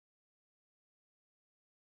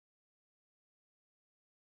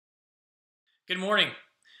Good morning.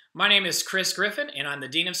 My name is Griffin, and I'm the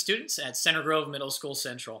Dean of Students at Center Grove Middle School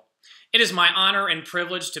Central. It is my honor and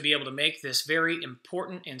privilege to be able to make this very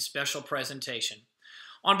important and special presentation.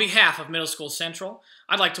 On behalf of Middle School Central,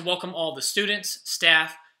 I'd like to welcome all the students,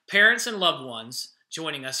 staff, parents, and loved ones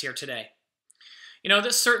joining us here today. You know,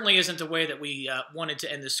 this certainly isn't the way that we wanted to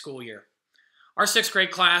end the school year. Our 6th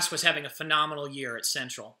grade class was having a phenomenal year at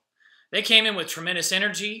Central. They came in with tremendous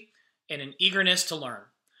energy and an eagerness to learn.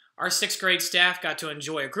 Our 6th grade staff got to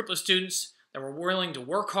enjoy a group of students that were willing to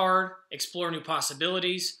work hard, explore new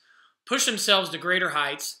possibilities, push themselves to greater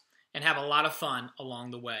heights, and have a lot of fun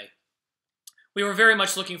along the way. We were very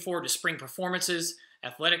much looking forward to spring performances,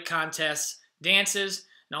 athletic contests, dances,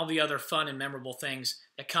 and all the other fun and memorable things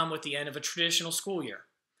that come with the end of a traditional school year.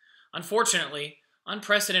 Unfortunately,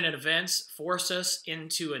 unprecedented events forced us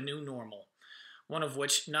into a new normal, one of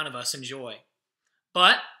which none of us enjoy.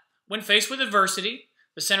 But when faced with adversity,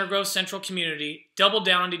 the Center Grove Central community doubled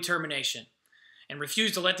down on determination and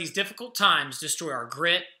refused to let these difficult times destroy our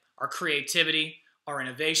grit, our creativity, our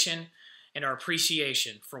innovation, and our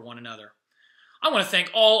appreciation for one another. I want to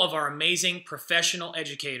thank all of our amazing professional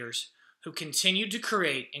educators who continued to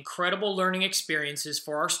create incredible learning experiences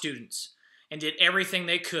for our students and did everything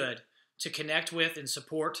they could to connect with and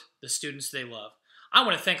support the students they love. I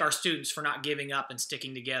want to thank our students for not giving up and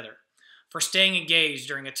sticking together, for staying engaged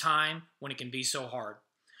during a time when it can be so hard.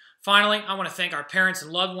 Finally, I want to thank our parents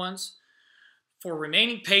and loved ones for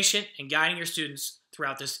remaining patient and guiding your students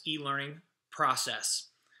throughout this e-learning process.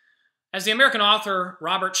 As the American author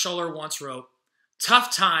Robert Schuller once wrote,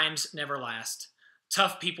 "Tough times never last.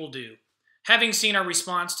 Tough people do." Having seen our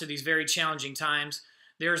response to these very challenging times,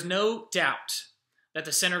 there is no doubt that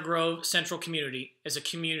the Center Grove Central community is a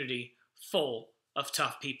community full of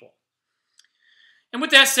tough people. And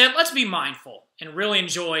with that said, let's be mindful and really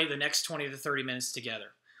enjoy the next 20 to 30 minutes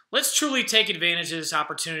together. Let's truly take advantage of this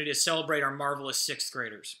opportunity to celebrate our marvelous 6th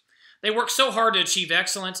graders. They worked so hard to achieve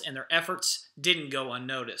excellence, and their efforts didn't go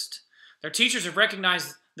unnoticed. Their teachers have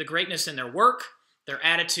recognized the greatness in their work, their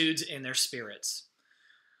attitudes, and their spirits.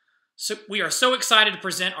 So we are so excited to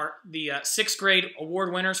present the 6th grade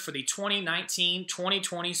award winners for the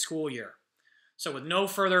 2019-2020 school year. So with no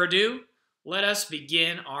further ado, let us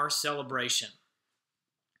begin our celebration.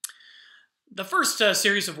 The first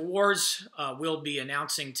series of awards we'll be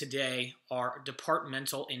announcing today are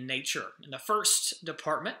departmental in nature. And the first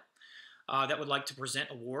department that would like to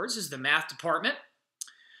present awards is the math department.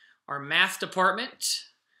 Our math department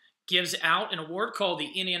gives out an award called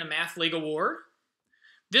the Indiana Math League Award.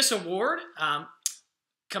 This award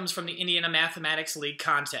comes from the Indiana Mathematics League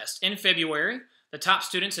contest. In February, the top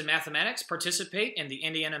students in mathematics participate in the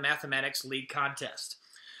Indiana Mathematics League contest.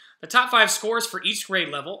 The top 5 scores for each grade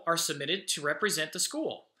level are submitted to represent the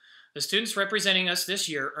school. The students representing us this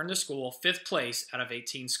year earned the school 5th place out of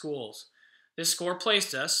 18 schools. This score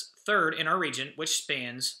placed us 3rd in our region, which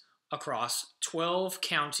spans across 12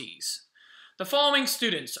 counties. The following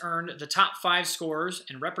students earned the top 5 scores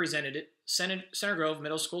and represented Center Grove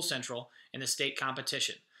Middle School Central in the state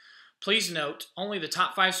competition. Please note, only the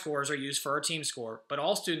top 5 scores are used for our team score, but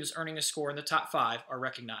all students earning a score in the top 5 are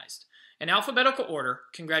recognized. In alphabetical order,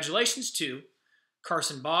 congratulations to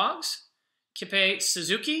Carson Boggs, Kippe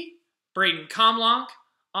Suzuki, Braden Komlonk,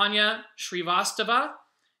 Anya Shrivastava,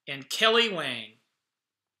 and Kelly Wang.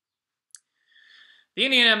 The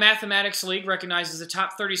Indiana Mathematics League recognizes the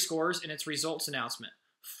top 30 scores in its results announcement.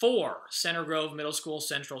 4 Center Grove Middle School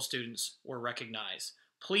Central students were recognized.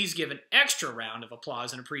 Please give an extra round of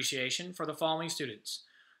applause and appreciation for the following students: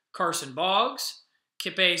 Carson Boggs,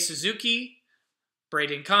 Kippe Suzuki,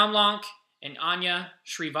 Braden Komlonk, and Anya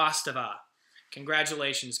Shrivastava.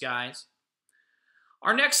 Congratulations, guys.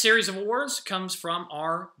 Our next series of awards comes from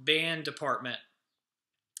our band department.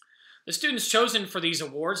 The students chosen for these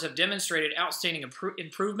awards have demonstrated outstanding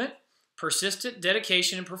improvement, persistent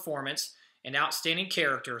dedication and performance, and outstanding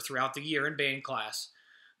character throughout the year in band class.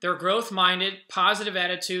 Their growth-minded, positive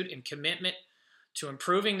attitude and commitment to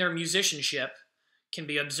improving their musicianship can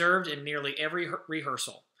be observed in nearly every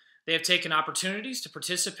rehearsal. They have taken opportunities to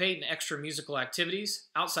participate in extra musical activities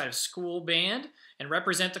outside of school band and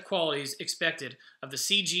represent the qualities expected of the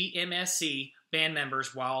CGMSC band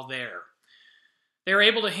members while there. They are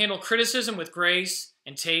able to handle criticism with grace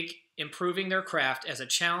and take improving their craft as a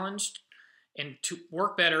challenge and to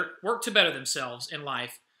work to better themselves in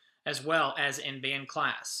life as well as in band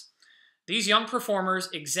class. These young performers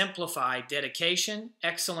exemplify dedication,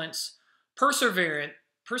 excellence, perseverance,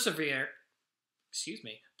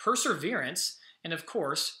 and of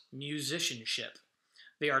course, musicianship.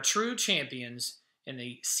 They are true champions in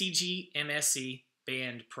the CGMSC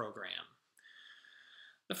band program.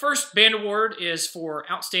 The first band award is for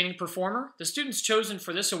Outstanding Performer. The students chosen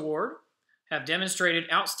for this award have demonstrated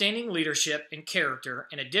outstanding leadership and character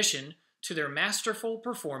in addition to their masterful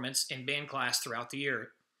performance in band class throughout the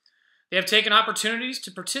year. They have taken opportunities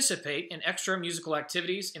to participate in extra musical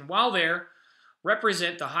activities and while there,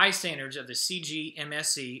 represent the high standards of the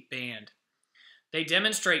CGMSE band. They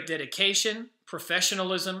demonstrate dedication,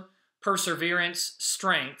 professionalism, perseverance,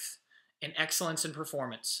 strength, and excellence in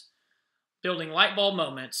performance, building light bulb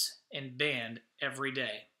moments in band every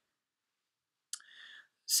day.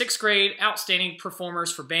 Sixth grade outstanding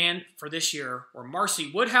performers for band for this year were Marcy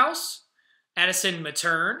Woodhouse, Addison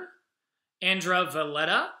Matern, Andra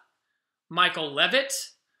Valletta, Michael Levitt,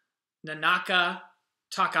 Nanaka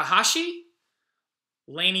Takahashi,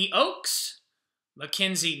 Lainey Oakes,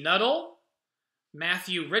 Mackenzie Nuttall,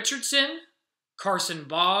 Matthew Richardson, Carson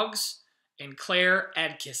Boggs, and Claire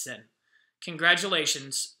Adkisson.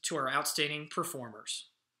 Congratulations to our outstanding performers.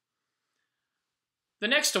 The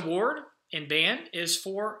next award in band is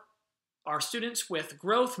for our students with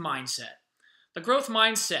growth mindset. The growth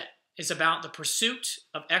mindset is about the pursuit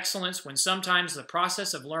of excellence when sometimes the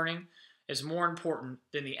process of learning is more important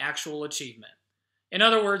than the actual achievement. In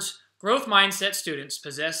other words, growth mindset students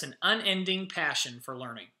possess an unending passion for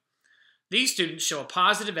learning. These students show a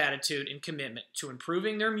positive attitude and commitment to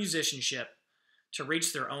improving their musicianship to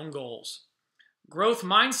reach their own goals. Growth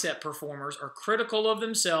mindset performers are critical of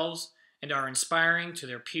themselves and are inspiring to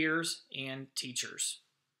their peers and teachers.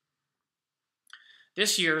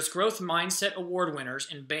 This year's Growth Mindset Award winners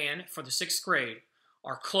in band for the 6th grade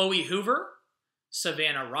are Chloe Hoover,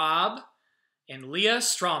 Savannah Robb, and Leah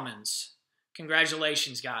Strawmans.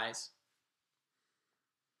 Congratulations, guys.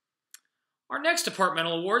 Our next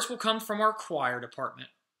departmental awards will come from our choir department.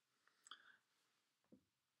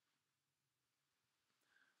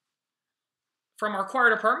 From our choir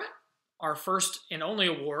department, our first and only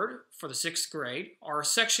award for the 6th grade are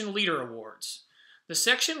Section Leader Awards. The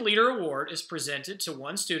Section Leader Award is presented to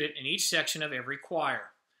one student in each section of every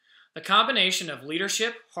choir. The combination of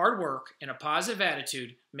leadership, hard work, and a positive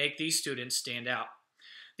attitude make these students stand out.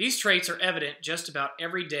 These traits are evident just about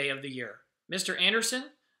every day of the year. Mr. Anderson,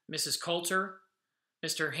 Mrs. Coulter,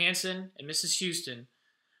 Mr. Hanson, and Mrs. Houston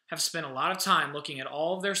have spent a lot of time looking at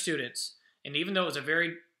all of their students, and even though it was a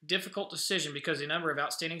very difficult decision because of the number of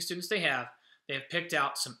outstanding students they have picked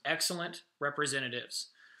out some excellent representatives.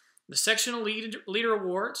 The Sectional Leader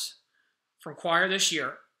Awards from choir this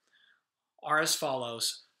year are as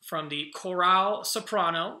follows. From the Chorale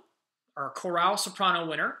Soprano, our Chorale Soprano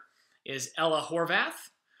winner is Ella Horvath.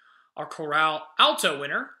 Our Chorale Alto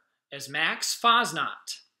winner is Max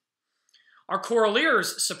Fosnot. Our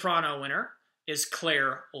Choraleers Soprano winner is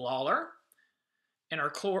Claire Lawler. And our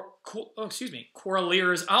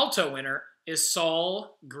Choraleers Alto winner is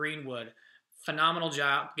Saul Greenwood. Phenomenal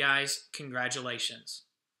job, guys. Congratulations.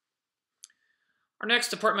 Our next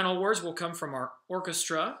departmental awards will come from our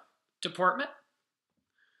orchestra department.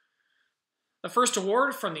 The first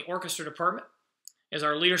award from the orchestra department is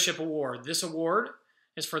our Leadership Award. This award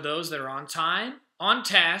is for those that are on time, on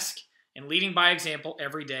task, and leading by example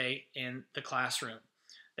every day in the classroom.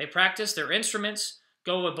 They practice their instruments,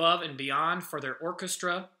 go above and beyond for their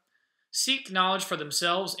orchestra, seek knowledge for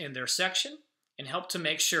themselves in their section, and help to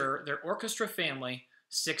make sure their orchestra family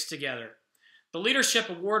sticks together. The Leadership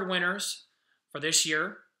Award winners for this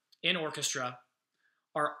year in orchestra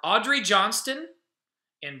are Audrey Johnston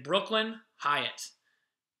and Brooklyn Hyatt.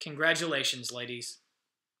 Congratulations, ladies.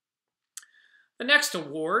 The next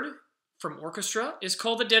award from orchestra is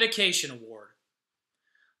called the Dedication Award.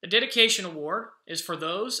 The Dedication Award is for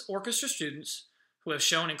those orchestra students who have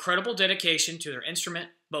shown incredible dedication to their instrument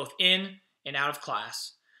both in and out of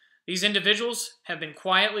class. These individuals have been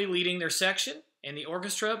quietly leading their section and the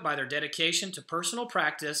orchestra by their dedication to personal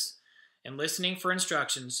practice and listening for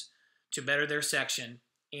instructions to better their section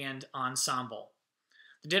and ensemble.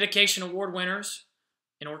 The Dedication Award winners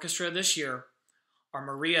in orchestra this year are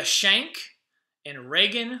Maria Shank and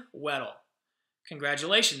Reagan Weddle.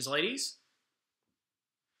 Congratulations, ladies.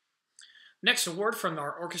 Next award from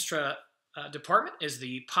our orchestra department is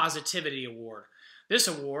the Positivity Award. This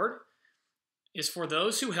award is for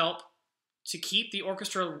those who help to keep the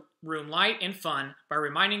orchestra room light and fun by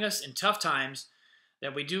reminding us in tough times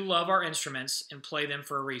that we do love our instruments and play them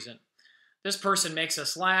for a reason. This person makes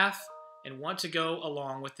us laugh and want to go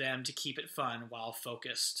along with them to keep it fun while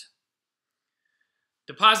focused.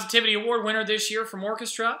 The Positivity Award winner this year from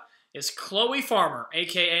orchestra is Chloe Farmer,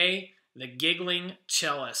 aka the Giggling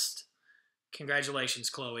Cellist. Congratulations,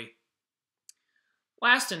 Chloe.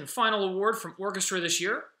 Last and final award from orchestra this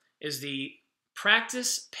year is the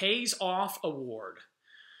Practice Pays Off Award.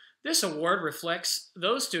 This award reflects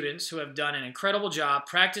those students who have done an incredible job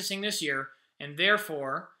practicing this year and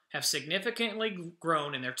therefore have significantly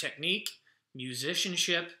grown in their technique,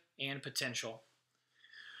 musicianship, and potential.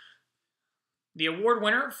 The award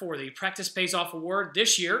winner for the Practice Pays Off Award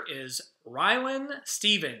this year is Rylan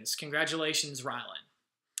Stevens. Congratulations, Rylan.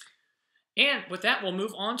 And with that, we'll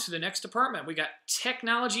move on to the next department. We got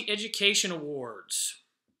Technology Education Awards.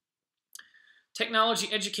 Technology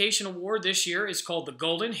Education Award this year is called the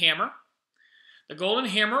Golden Hammer. The Golden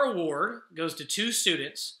Hammer Award goes to 2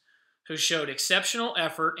 students who showed exceptional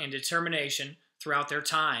effort and determination throughout their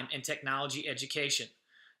time in technology education.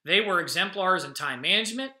 They were exemplars in time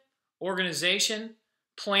management, organization,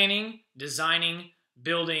 planning, designing,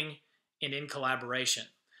 building, and in collaboration.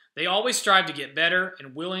 They always strived to get better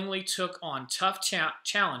and willingly took on tough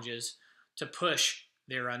challenges to push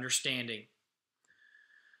their understanding.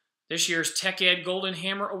 This year's Tech Ed Golden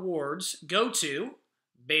Hammer Awards go to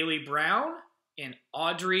Bailey Brown and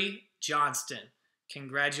Audrey Johnston.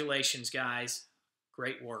 Congratulations, guys.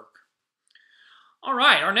 Great work. All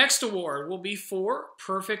right, our next award will be for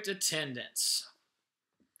perfect attendance.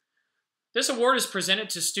 This award is presented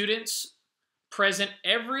to students present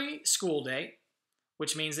every school day,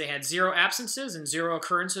 which means they had 0 absences and 0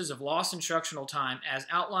 occurrences of lost instructional time as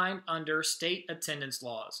outlined under state attendance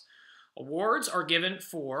laws. Awards are given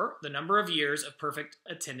for the number of years of perfect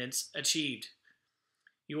attendance achieved.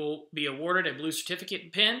 You will be awarded a blue certificate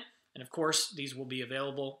and pin, and of course, these will be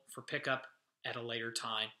available for pickup at a later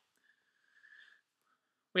time.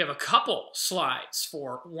 We have a couple slides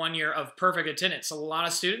for 1 year of perfect attendance. A lot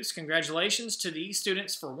of students, congratulations to these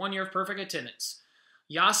students for 1 year of perfect attendance.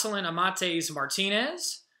 Yoselin Amates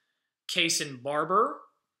Martinez, Kason Barber,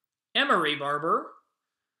 Emery Barber,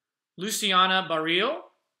 Luciana Baril,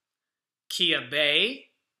 Kia Bay,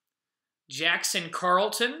 Jackson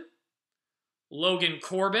Carlton, Logan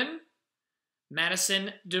Corbin,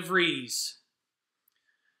 Madison DeVries.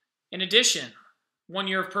 In addition, 1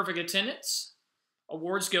 year of perfect attendance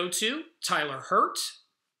awards go to Tyler Hurt,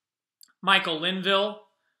 Michael Linville,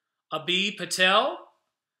 Abhi Patel,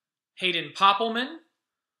 Hayden Poppelman,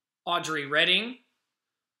 Audrey Redding,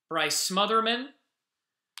 Bryce Smotherman,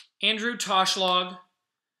 Andrew Toshlog,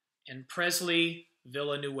 and Presley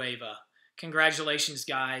Villanueva. Congratulations,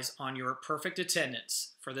 guys, on your perfect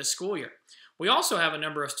attendance for this school year. We also have a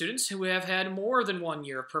number of students who have had more than 1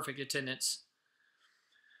 year of perfect attendance.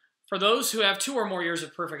 For those who have 2 or more years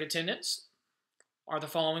of perfect attendance are the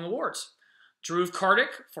following awards. Drew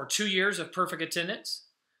Kardik for 2 years of perfect attendance,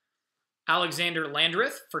 Alexander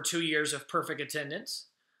Landreth for 2 years of perfect attendance,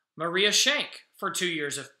 Maria Shank for 2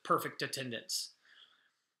 years of perfect attendance.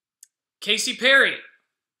 Casey Perry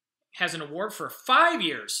has an award for 5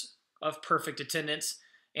 years of perfect attendance,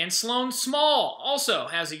 and Sloan Small also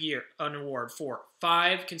has an award for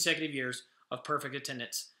 5 consecutive years of perfect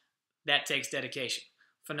attendance. That takes dedication.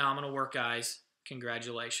 Phenomenal work, guys.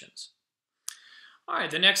 Congratulations. All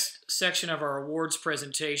right, the next section of our awards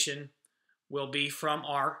presentation will be from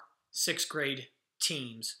our 6th grade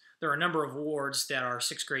teams. There are a number of awards that our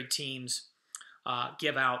 6th grade teams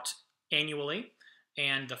give out annually,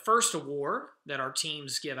 and the first award that our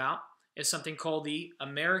teams give out is something called the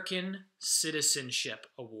American Citizenship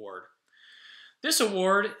Award. This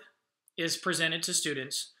award is presented to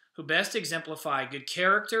students who best exemplify good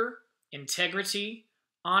character, integrity,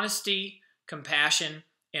 honesty, compassion,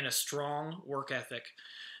 and a strong work ethic.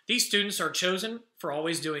 These students are chosen for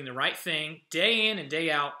always doing the right thing day in and day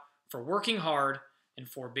out, for working hard, and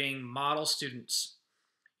for being model students.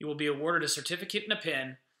 You will be awarded a certificate and a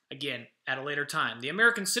pin, again, at a later time. The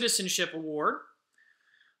American Citizenship Award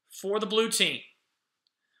for the blue team.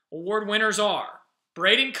 Award winners are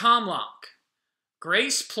Braden Comlock,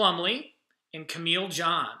 Grace Plumley, and Camille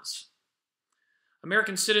Johns.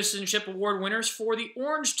 American Citizenship Award winners for the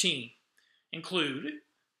orange team include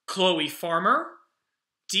Chloe Farmer,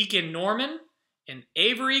 Deacon Norman, and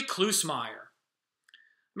Avery Klusmeyer.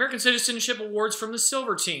 American Citizenship Awards from the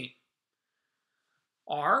silver team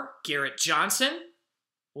are Garrett Johnson,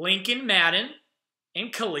 Lincoln Madden,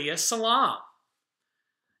 and Kalia Salam.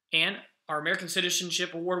 And our American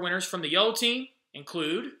Citizenship Award winners from the yellow team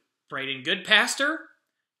include Braden Goodpaster,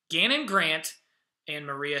 Gannon Grant, and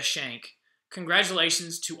Maria Shank.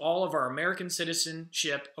 Congratulations to all of our American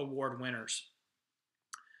Citizenship Award winners.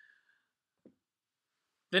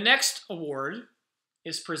 The next award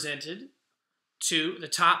is presented to the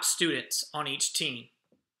top students on each team.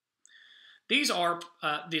 These are,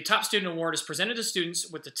 the top student award is presented to students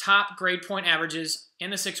with the top grade point averages in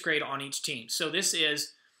the 6th grade on each team. So this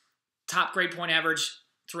is top grade point average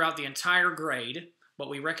throughout the entire grade, but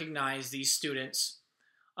we recognize these students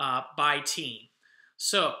by team.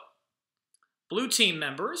 So blue team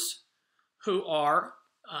members who are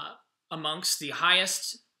amongst the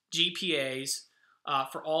highest GPAs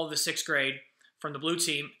for all of the 6th grade from the blue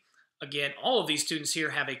team. Again, all of these students here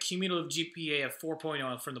have a cumulative GPA of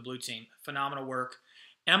 4.0 from the blue team. Phenomenal work.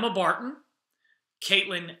 Emma Barton,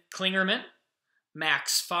 Caitlin Klingerman,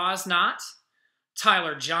 Max Fosnot,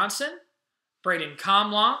 Tyler Johnson, Braden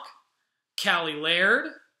Comlock, Callie Laird,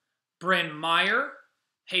 Bryn Meyer,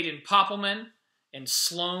 Hayden Poppelman, and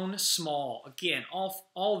Sloan Small. Again, all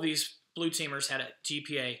of these blue teamers had a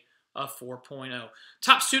GPA of 4.0.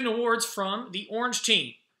 Top student awards from the orange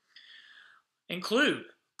team include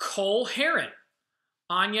Cole Heron,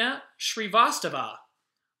 Anya Shrivastava,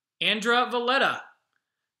 Andra Valletta,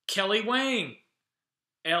 Kelly Wang,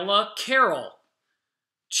 Ella Carroll,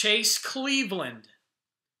 Chase Cleveland,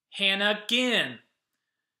 Hannah Ginn,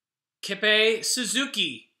 Kippe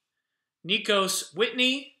Suzuki, Nikos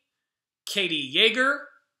Whitney, Katie Yeager,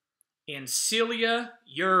 and Celia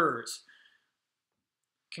Yurs.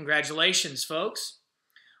 Congratulations, folks.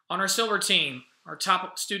 On our silver team, our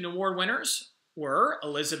top student award winners were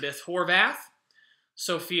Elizabeth Horvath,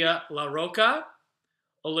 Sophia LaRocca,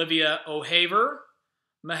 Olivia O'Haver,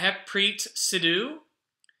 Mahekpreet Sidhu,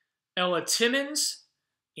 Ella Timmons,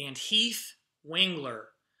 and Heath Wingler.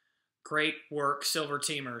 Great work, silver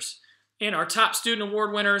teamers. And our top student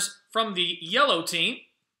award winners from the yellow team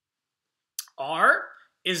are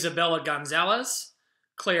Isabella Gonzalez,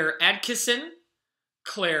 Claire Adkisson,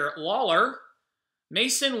 Claire Lawler,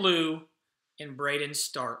 Mason Liu, and Braden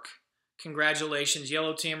Stark. Congratulations,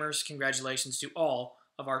 yellow teamers. Congratulations to all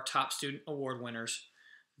of our top student award winners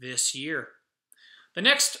this year. The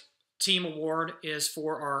next team award is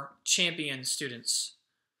for our champion students.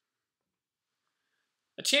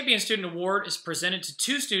 A champion student award is presented to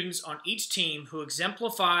 2 students on each team who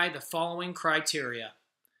exemplify the following criteria: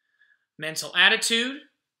 mental attitude,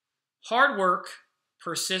 hard work,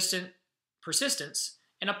 persistence,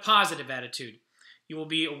 and a positive attitude. You will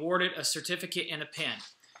be awarded a certificate and a pen.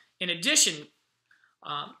 In addition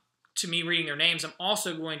to me reading their names, I'm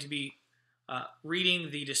also going to be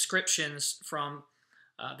reading the descriptions from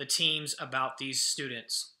the teams about these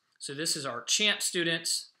students. So this is our champ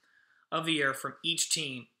students of the year from each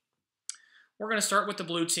team. We're going to start with the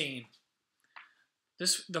blue team.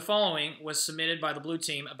 The following was submitted by the blue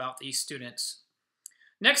team about these students.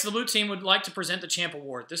 Next, the blue team would like to present the Champ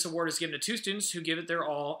Award. This award is given to 2 students who give it their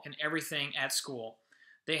all in everything at school.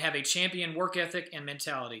 They have a champion work ethic and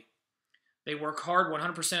mentality. They work hard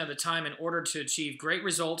 100% of the time in order to achieve great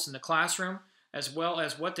results in the classroom, as well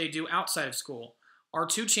as what they do outside of school. Our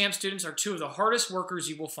 2 champ students are 2 of the hardest workers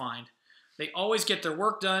you will find. They always get their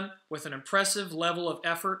work done with an impressive level of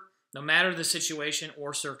effort, no matter the situation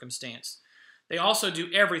or circumstance. They also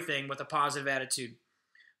do everything with a positive attitude.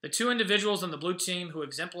 The 2 individuals on the blue team who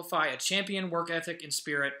exemplify a champion work ethic and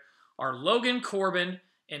spirit are Logan Corbin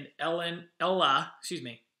and Ella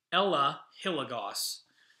Hilligos.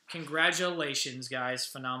 Congratulations, guys.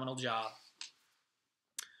 Phenomenal job.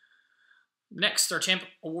 Next, our champ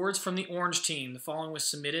awards from the orange team. The following was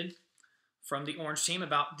submitted from the orange team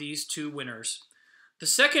about these 2 winners. The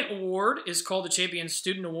second award is called the Champion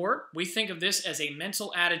Student Award. We think of this as a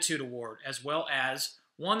mental attitude award, as well as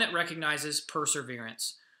one that recognizes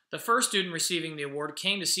perseverance. The first student receiving the award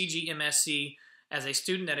came to CGMSC as a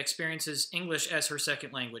student that experiences English as her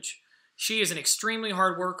second language. She is an extremely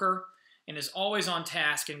hard worker and is always on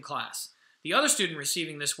task in class. The other student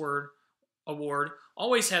receiving this award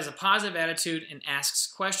always has a positive attitude and asks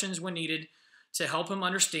questions when needed to help him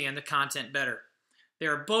understand the content better. They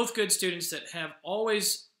are both good students that have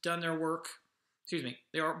always done their work.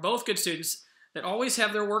 They are both good students that always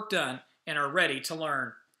have their work done and are ready to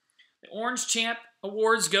learn. The Orange Champ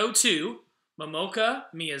Awards go to Momoka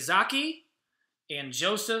Miyazaki and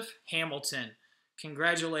Joseph Hamilton.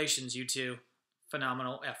 Congratulations, you 2.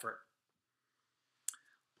 Phenomenal effort.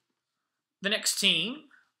 The next team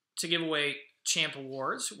to give away Champ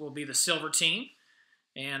Awards will be the Silver Team.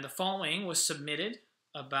 And the following was submitted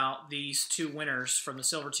about these 2 winners from the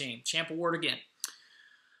Silver Team. Champ Award again.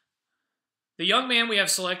 The young man we have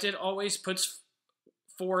selected always puts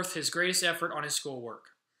forth his greatest effort on his schoolwork.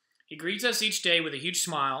 He greets us each day with a huge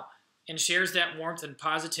smile and shares that warmth and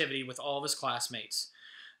positivity with all of his classmates.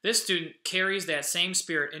 This student carries that same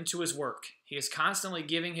spirit into his work. He is constantly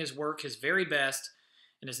giving his work his very best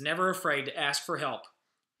and is never afraid to ask for help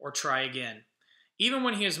or try again. Even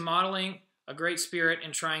when he is modeling a great spirit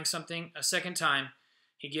and trying something a second time,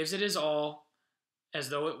 he gives it his all as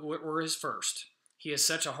though it were his first. He is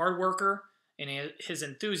such a hard worker, and his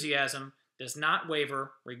enthusiasm does not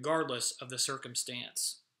waver regardless of the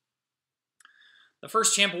circumstance. The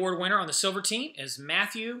first Champ Award winner on the Silver Team is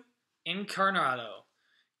Matthew Incarnado.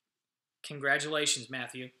 Congratulations,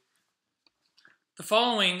 Matthew. The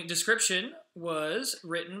following description was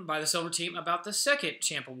written by the Silver Team about the second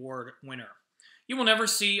Champ Award winner. You will never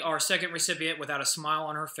see our second recipient without a smile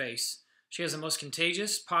on her face. She has the most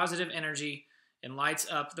contagious, positive energy and lights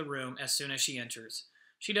up the room as soon as she enters.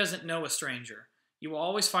 She doesn't know a stranger. You will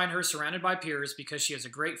always find her surrounded by peers because she is a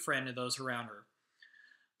great friend to those around her.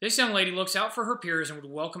 This young lady looks out for her peers and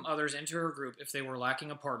would welcome others into her group if they were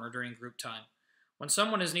lacking a partner during group time. When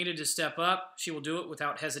someone is needed to step up, she will do it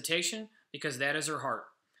without hesitation because that is her heart.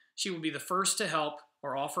 She will be the first to help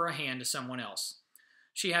or offer a hand to someone else.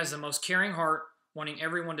 She has the most caring heart, wanting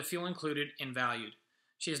everyone to feel included and valued.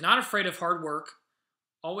 She is not afraid of hard work,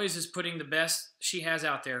 always is putting the best she has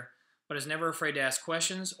out there, but is never afraid to ask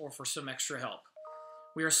questions or for some extra help.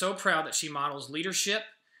 We are so proud that she models leadership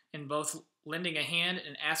in both lending a hand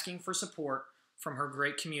and asking for support from her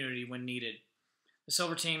great community when needed. The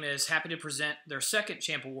Silver Team is happy to present their second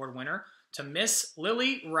Champ Award winner to Miss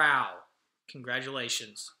Lily Rao.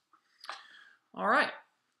 Congratulations. All right.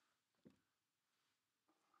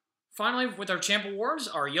 Finally, with our Champ Awards,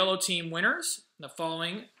 our Yellow Team winners. The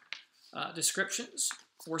following descriptions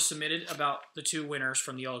were submitted about the two winners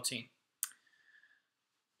from the Yellow Team.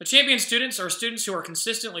 The champion students are students who are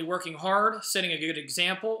consistently working hard, setting a good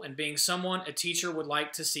example, and being someone a teacher would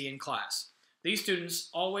like to see in class. These students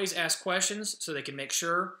always ask questions so they can make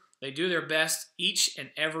sure they do their best each and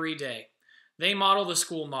every day. They model the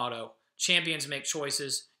school motto, champions make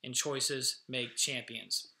choices, and choices make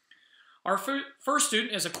champions. Our first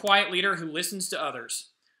student is a quiet leader who listens to others.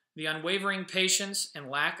 The unwavering patience and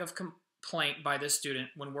lack of complaint by this student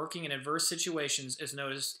when working in adverse situations is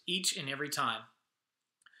noticed each and every time.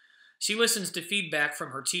 She listens to feedback from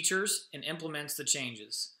her teachers and implements the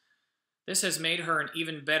changes. This has made her an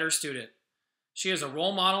even better student. She is a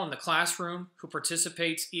role model in the classroom who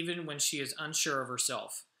participates even when she is unsure of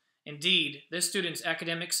herself. Indeed, this student's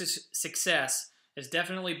academic success is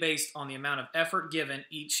definitely based on the amount of effort given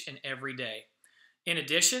each and every day. In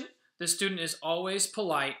addition, this student is always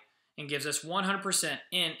polite and gives us 100%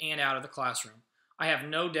 in and out of the classroom. I have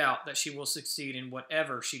no doubt that she will succeed in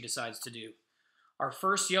whatever she decides to do. Our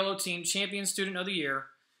first Yellow Team Champion Student of the Year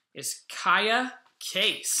is Kaya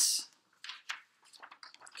Case.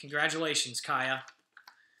 Congratulations, Kaya.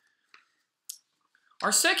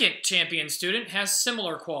 Our second champion student has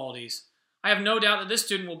similar qualities. I have no doubt that this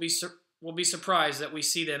student will be surprised that we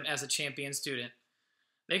see them as a champion student.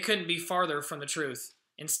 They couldn't be farther from the truth.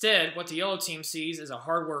 Instead, what the Yellow Team sees is a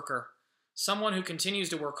hard worker, someone who continues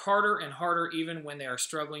to work harder and harder even when they are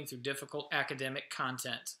struggling through difficult academic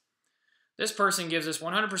content. This person gives us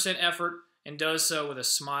 100% effort and does so with a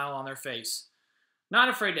smile on their face. Not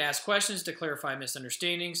afraid to ask questions to clarify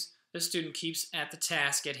misunderstandings, this student keeps at the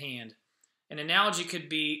task at hand. An analogy could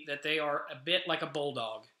be that they are a bit like a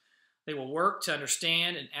bulldog. They will work to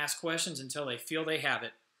understand and ask questions until they feel they have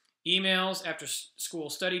it. Emails, after school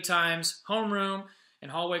study times, homeroom, and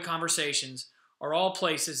hallway conversations are all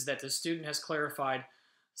places that the student has clarified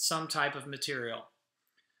some type of material.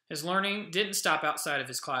 His learning didn't stop outside of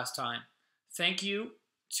his class time. Thank you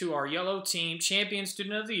to our Yellow Team Champion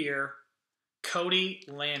Student of the Year, Cody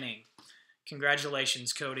Lanning.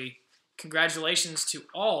 Congratulations, Cody. Congratulations to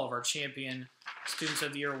all of our Champion Students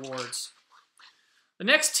of the Year awards. The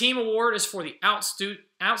next team award is for the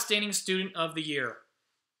Outstanding Student of the Year.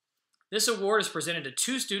 This award is presented to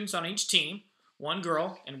two students on each team, one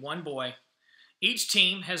girl and one boy. Each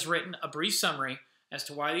team has written a brief summary as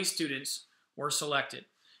to why these students were selected.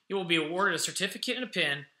 You will be awarded a certificate and a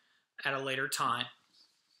pin at a later time.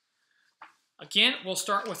 Again, we'll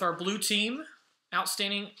start with our blue team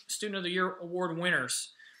Outstanding Student of the Year award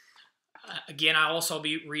winners. Again, I'll also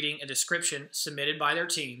be reading a description submitted by their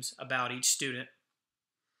teams about each student.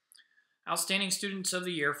 Outstanding Students of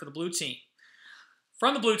the Year for the blue team.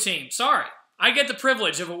 From the blue team, I get the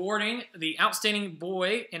privilege of awarding the Outstanding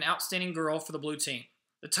Boy and Outstanding Girl for the blue team.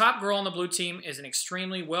 The top girl on the blue team is an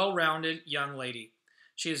extremely well-rounded young lady.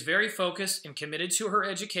 She is very focused and committed to her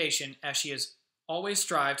education as she has always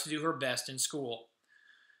strived to do her best in school.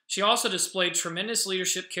 She also displayed tremendous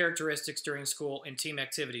leadership characteristics during school and team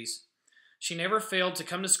activities. She never failed to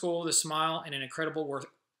come to school with a smile and an incredible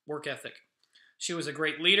work ethic. She was a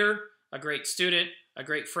great leader, a great student, a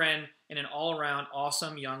great friend, and an all-around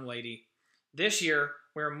awesome young lady. This year,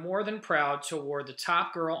 we're more than proud to award the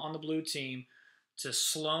top girl on the blue team to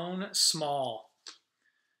Sloan Small.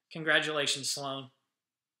 Congratulations, Sloan.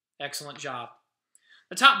 Excellent job.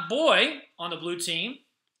 The top boy on the blue team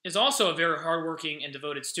is also a very hardworking and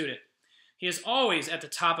devoted student. He is always at the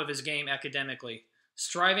top of his game academically,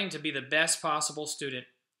 striving to be the best possible student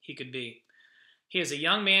he could be. He is a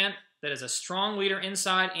young man that is a strong leader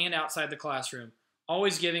inside and outside the classroom,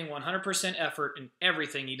 always giving 100% effort in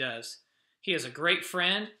everything he does. He is a great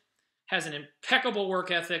friend, has an impeccable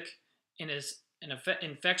work ethic, and is an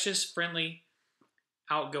infectious, friendly,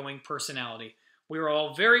 outgoing personality. We are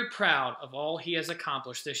all very proud of all he has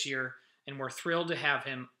accomplished this year, and we're thrilled to have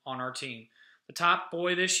him on our team. The top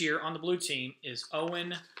boy this year on the blue team is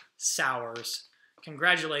Owen Sowers.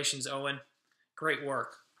 Congratulations, Owen. Great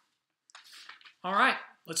work. All right,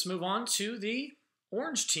 let's move on to the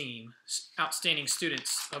orange team, Outstanding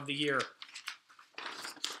Students of the Year.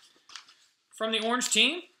 From the orange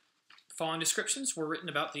team, the following descriptions were written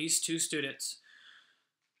about these two students.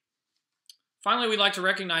 Finally, we'd like to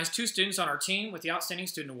recognize two students on our team with the Outstanding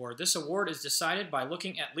Student Award. This award is decided by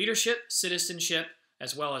looking at leadership, citizenship,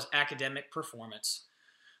 as well as academic performance.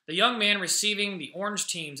 The young man receiving the orange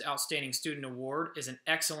team's Outstanding Student Award is an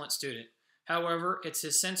excellent student. However, it's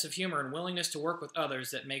his sense of humor and willingness to work with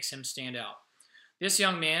others that makes him stand out. This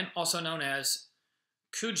young man, also known as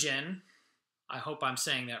Kujin, I hope I'm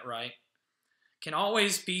saying that right, can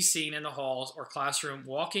always be seen in the halls or classroom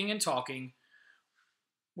walking and talking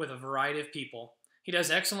with a variety of people. He does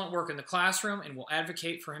excellent work in the classroom and will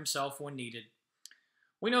advocate for himself when needed.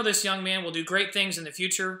 We know this young man will do great things in the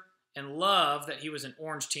future and love that he was an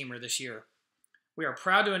orange teamer this year. We are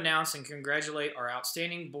proud to announce and congratulate our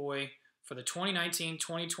outstanding boy for the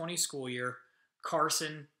 2019-2020 school year,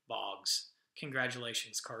 Carson Boggs.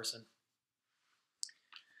 Congratulations, Carson.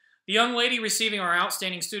 The young lady receiving our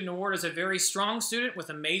Outstanding Student Award is a very strong student with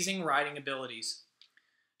amazing writing abilities.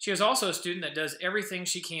 She is also a student that does everything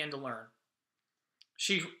she can to learn.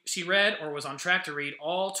 She read or was on track to read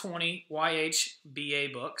all 20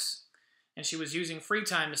 YHBA books, and she was using free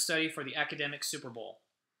time to study for the academic Super Bowl.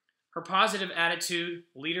 Her positive attitude,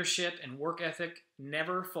 leadership, and work ethic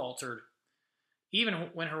never faltered, even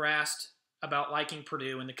when harassed about liking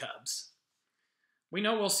Purdue and the Cubs. We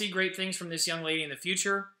know we'll see great things from this young lady in the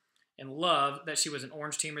future and love that she was an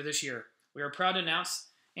orange teamer this year. We are proud to announce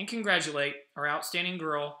and congratulate our outstanding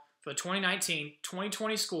girl for the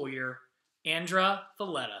 2019-2020 school year, Andra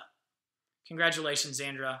Valletta. Congratulations,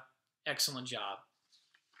 Andra. Excellent job.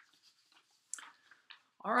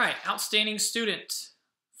 All right, outstanding student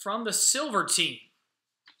from the silver team.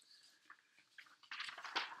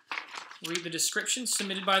 Read the description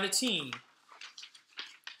submitted by the team.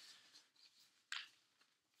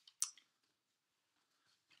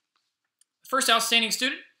 The first outstanding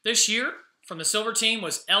student this year from the silver team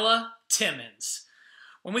was Ella Timmons.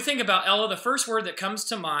 When we think about Ella, the first word that comes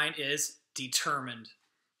to mind is determined.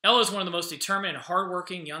 Ella is one of the most determined and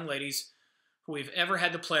hardworking young ladies who we've ever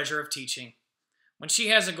had the pleasure of teaching. When she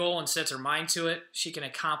has a goal and sets her mind to it, she can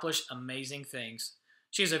accomplish amazing things.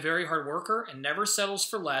 She is a very hard worker and never settles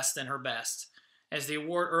for less than her best, as the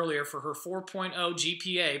award earlier for her 4.0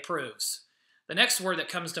 GPA proves. The next word that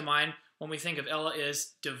comes to mind when we think of Ella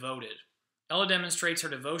is devoted. Ella demonstrates her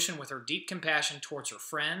devotion with her deep compassion towards her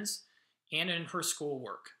friends and in her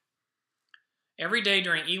schoolwork. Every day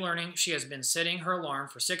during e-learning, she has been setting her alarm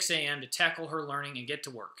for 6 a.m. to tackle her learning and get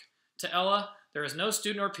to work. To Ella, there is no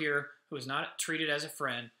student or peer who is not treated as a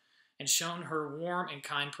friend and shown her warm and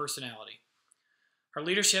kind personality. Her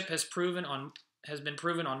leadership has been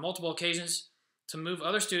proven on multiple occasions to move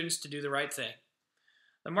other students to do the right thing.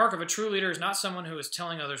 The mark of a true leader is not someone who is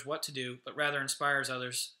telling others what to do, but rather inspires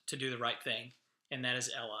others to do the right thing, and that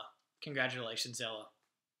is Ella. Congratulations, Ella.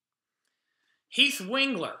 Heath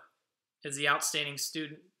Wingler is the outstanding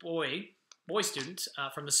student, boy student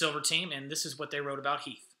from the silver team, and this is what they wrote about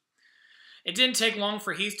Heath. It didn't take long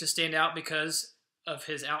for Heath to stand out because of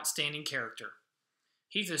his outstanding character.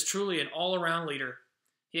 Heath is truly an all-around leader.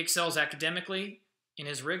 He excels academically in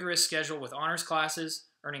his rigorous schedule with honors classes,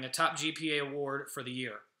 earning a top GPA award for the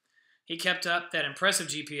year. He kept up that impressive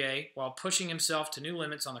GPA while pushing himself to new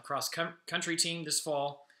limits on the cross-country team this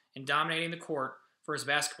fall and dominating the court for his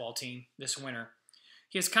basketball team this winter.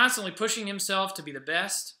 He is constantly pushing himself to be the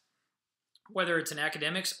best, whether it's in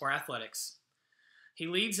academics or athletics. He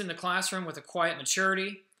leads in the classroom with a quiet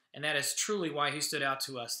maturity, and that is truly why he stood out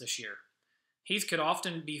to us this year. Heath could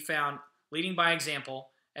often be found leading by example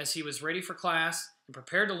as he was ready for class and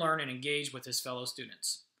prepared to learn and engage with his fellow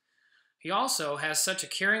students. He also has such a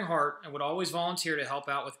caring heart and would always volunteer to help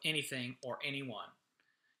out with anything or anyone.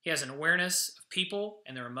 He has an awareness of people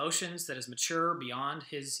and their emotions that is mature beyond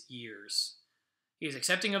his years. He is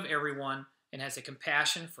accepting of everyone and has a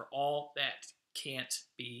compassion for all that can't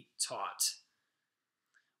be taught.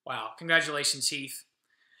 Wow, congratulations, Heath.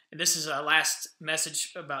 And this is a last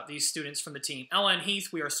message about these students from the team. Ella and Heath,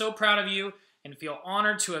 we are so proud of you and feel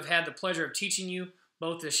honored to have had the pleasure of teaching you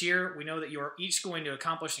both this year. We know that you are each going to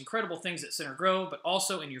accomplish incredible things at Center Grove, but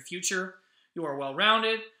also in your future. You are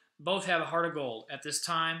well-rounded. Both have a heart of gold. At this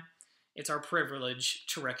time, it's our privilege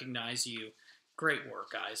to recognize you. Great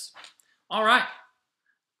work, guys. All right.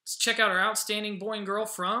 Let's check out our outstanding boy and girl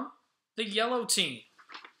from the yellow team.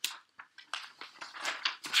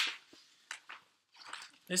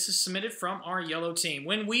 This is submitted from our yellow team.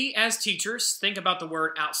 When we, as teachers, think about the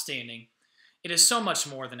word outstanding, it is so much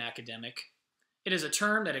more than academic. It is a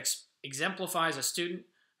term that exemplifies a student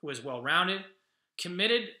who is well-rounded,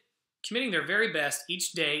 committing their very best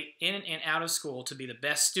each day in and out of school to be the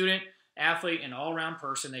best student, athlete, and all-around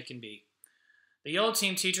person they can be. The yellow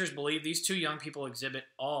team teachers believe these two young people exhibit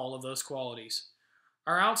all of those qualities.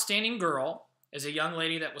 Our outstanding girl is a young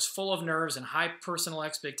lady that was full of nerves and high personal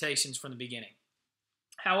expectations from the beginning.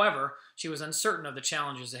 However, she was uncertain of the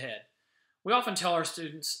challenges ahead. We often tell our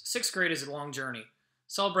students 6th grade is a long journey.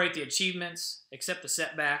 Celebrate the achievements, accept the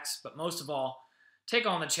setbacks, but most of all, take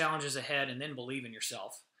on the challenges ahead and then believe in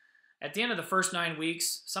yourself. At the end of the first 9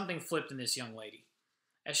 weeks, something flipped in this young lady.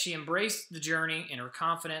 As she embraced the journey and her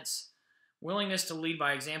confidence, willingness to lead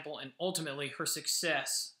by example, and ultimately her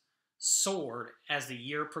success soared as the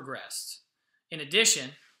year progressed. In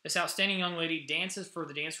addition, this outstanding young lady dances for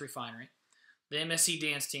the Dance Refinery, the MSC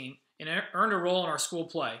dance team, and earned a role in our school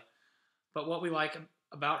play. But what we like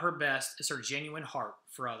about her best is her genuine heart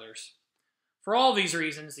for others. For all these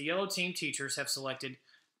reasons, the yellow team teachers have selected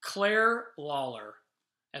Claire Lawler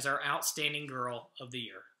as our outstanding girl of the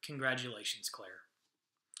year. Congratulations, Claire.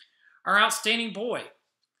 Our outstanding boy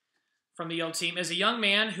from the yellow team is a young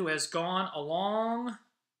man who has gone along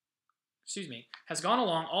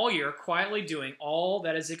all year quietly doing all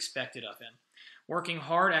that is expected of him, working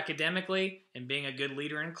hard academically and being a good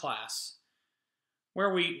leader in class.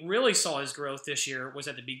 Where we really saw his growth this year was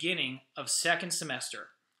at the beginning of 2nd semester.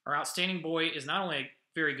 Our outstanding boy is not only a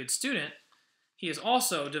very good student, he is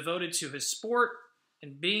also devoted to his sport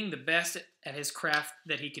and being the best at his craft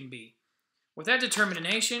that he can be. With that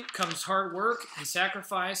determination comes hard work and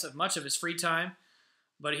sacrifice of much of his free time,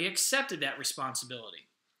 but he accepted that responsibility.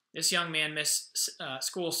 This young man missed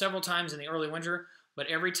school several times in the early winter, but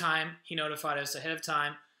every time he notified us ahead of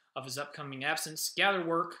time of his upcoming absence, gathered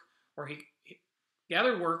work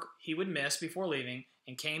he would miss before leaving,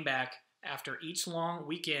 and came back after each long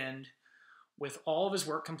weekend with all of his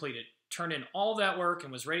work completed, turned in all that work,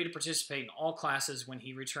 and was ready to participate in all classes when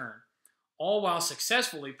he returned, all while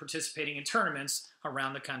successfully participating in tournaments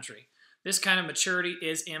around the country. This kind of maturity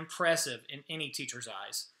is impressive in any teacher's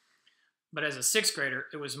eyes. But as a 6th grader,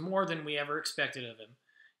 it was more than we ever expected of him,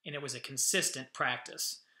 and it was a consistent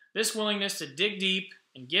practice. This willingness to dig deep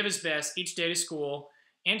and give his best each day to school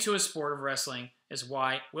and to his sport of wrestling is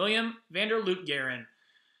why William Vanderlootgaren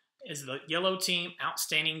is the yellow team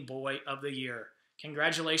outstanding boy of the year.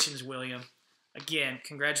 Congratulations, William. Again,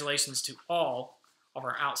 congratulations to all of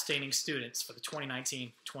our outstanding students for the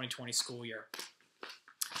 2019-2020 school year.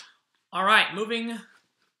 All right, moving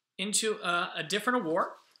into a different award.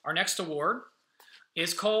 Our next award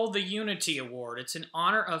is called the Unity Award. It's in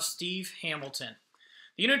honor of Steve Hamilton.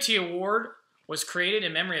 The Unity Award was created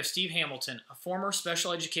in memory of Steve Hamilton, a former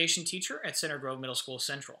special education teacher at Center Grove Middle School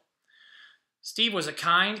Central. Steve was a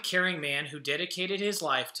kind, caring man who dedicated his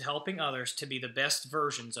life to helping others to be the best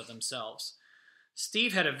versions of themselves.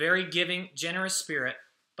 Steve had a very giving, generous spirit,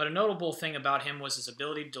 but a notable thing about him was his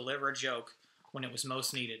ability to deliver a joke when it was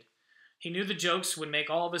most needed. He knew the jokes would make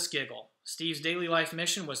all of us giggle. Steve's daily life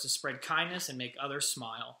mission was to spread kindness and make others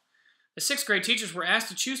smile. The 6th grade teachers were asked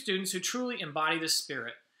to choose students who truly embody this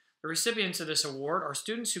spirit. The recipients of this award are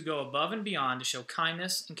students who go above and beyond to show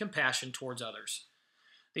kindness and compassion towards others.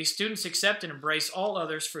 These students accept and embrace all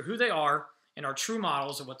others for who they are and are true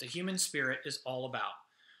models of what the human spirit is all about.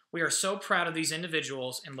 We are so proud of these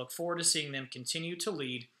individuals and look forward to seeing them continue to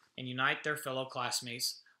lead and unite their fellow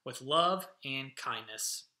classmates with love and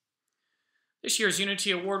kindness. This year's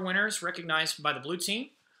Unity Award winners recognized by the blue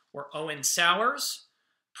team were Owen Sowers,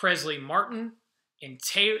 Presley Martin, and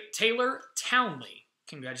Taylor Townley.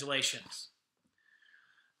 Congratulations.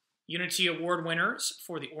 Unity Award winners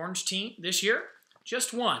for the orange team this year,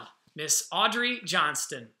 just one, Miss Audrey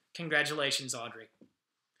Johnston. Congratulations, Audrey.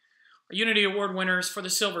 Our Unity Award winners for the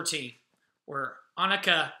silver team were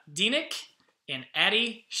Annika Dienick and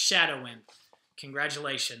Addie Shadowin.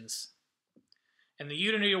 Congratulations. And the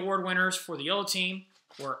Unity Award winners for the yellow team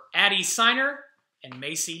were Addie Signer and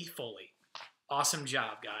Macy Foley. Awesome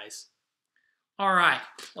job, guys. All right,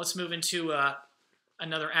 let's move into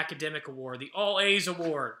another academic award, the All A's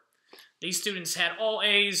Award. These students had all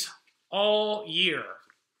A's all year,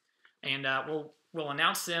 and we'll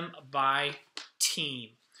announce them by team.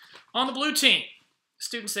 On the blue team,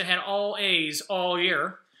 students that had all A's all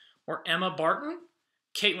year were Emma Barton,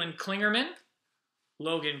 Caitlin Klingerman,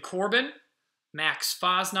 Logan Corbin, Max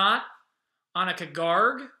Fosnot, Annika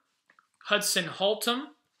Garg, Hudson Haltom,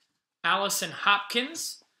 Allison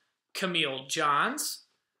Hopkins, Camille Johns,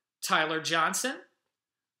 Tyler Johnson,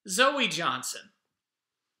 Zoe Johnson,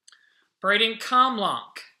 Braden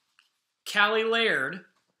Comlonk, Callie Laird,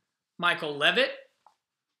 Michael Levitt,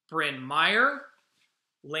 Bryn Meyer,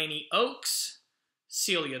 Lainey Oakes,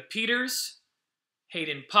 Celia Peters,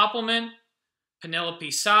 Hayden Poppelman, Penelope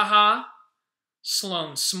Saha,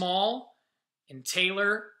 Sloan Small, and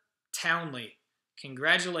Taylor Townley.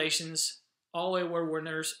 Congratulations, all award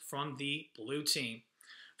winners from the blue team.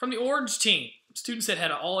 From the orange team, students that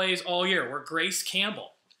had all A's all year were Grace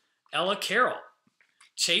Campbell, Ella Carroll,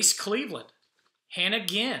 Chase Cleveland, Hannah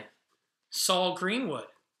Ginn, Saul Greenwood,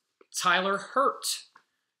 Tyler Hurt,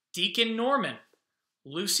 Deacon Norman,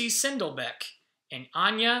 Lucy Sindelbeck, and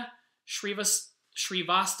Anya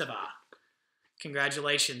Shrivastava.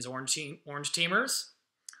 Congratulations, orange teamers.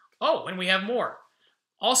 Oh, and we have more.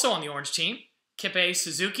 Also on the orange team, Kippe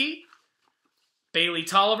Suzuki, Bailey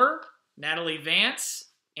Tolliver, Natalie Vance,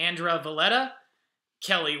 Andra Valletta,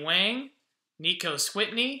 Kelly Wang, Nico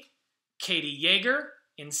Switney, Katie Yeager,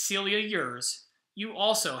 and Celia Yurs. You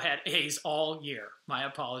also had A's all year. My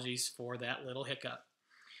apologies for that little hiccup.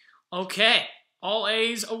 Okay, all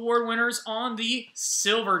A's award winners on the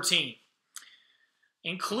silver team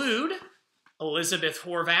include Elizabeth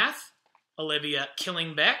Horvath, Olivia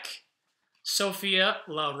Killingbeck, Sophia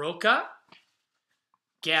La Roca,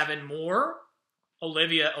 Gavin Moore,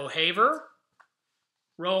 Olivia O'Haver,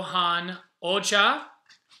 Rohan Oja,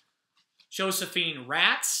 Josephine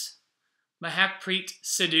Ratz, Mahakpreet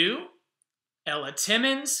Sidhu, Ella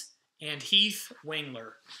Timmons, and Heath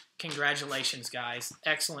Wingler. Congratulations, guys.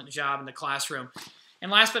 Excellent job in the classroom.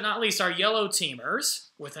 And last but not least, our yellow teamers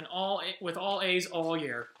with all A's all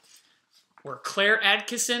year were Claire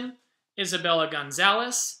Atkinson, Isabella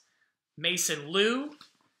Gonzalez, Mason Liu,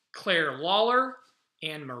 Claire Lawler,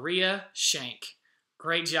 and Maria Shank.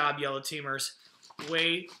 Great job, yellow teamers.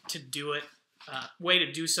 Way to do it. Way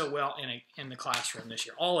to do so well in the classroom this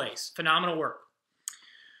year. All A's. Phenomenal work.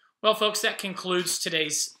 Well, folks, that concludes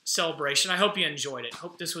today's celebration. I hope you enjoyed it.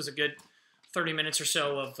 Hope this was a good 30 minutes or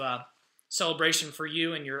so of celebration for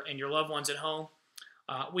you and your loved ones at home.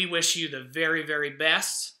 We wish you the very, very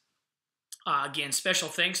best. Again, special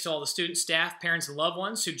thanks to all the students, staff, parents, and loved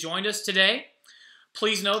ones who joined us today.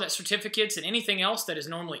 Please know that certificates and anything else that is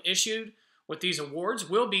normally issued with these awards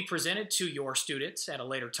will be presented to your students at a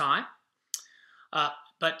later time.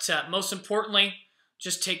 But most importantly,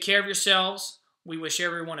 just take care of yourselves. We wish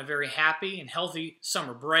everyone a very happy and healthy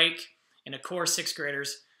summer break. And of course, sixth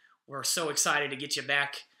graders, we're so excited to get you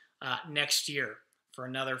back next year for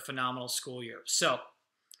another phenomenal school year. So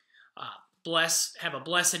have a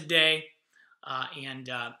blessed day, and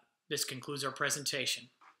this concludes our presentation.